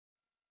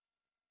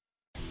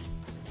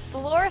The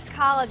Loras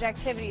College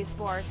Activities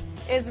Board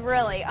is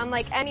really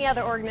unlike any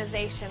other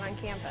organization on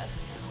campus.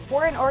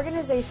 We're an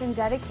organization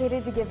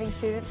dedicated to giving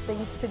students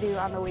things to do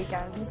on the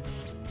weekends.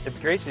 It's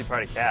great to be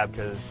part of CAB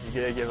because you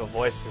get to give a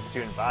voice to the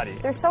student body.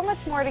 There's so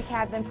much more to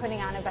CAB than putting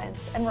on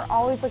events, and we're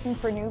always looking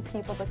for new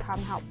people to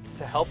come help.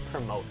 To help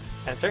promote,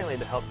 and certainly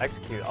to help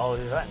execute all of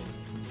the events.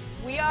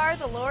 We are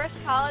the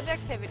Loras College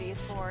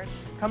Activities Board.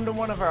 Come to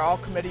one of our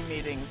all-committee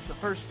meetings the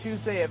first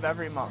Tuesday of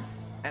every month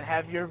and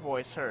have your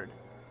voice heard.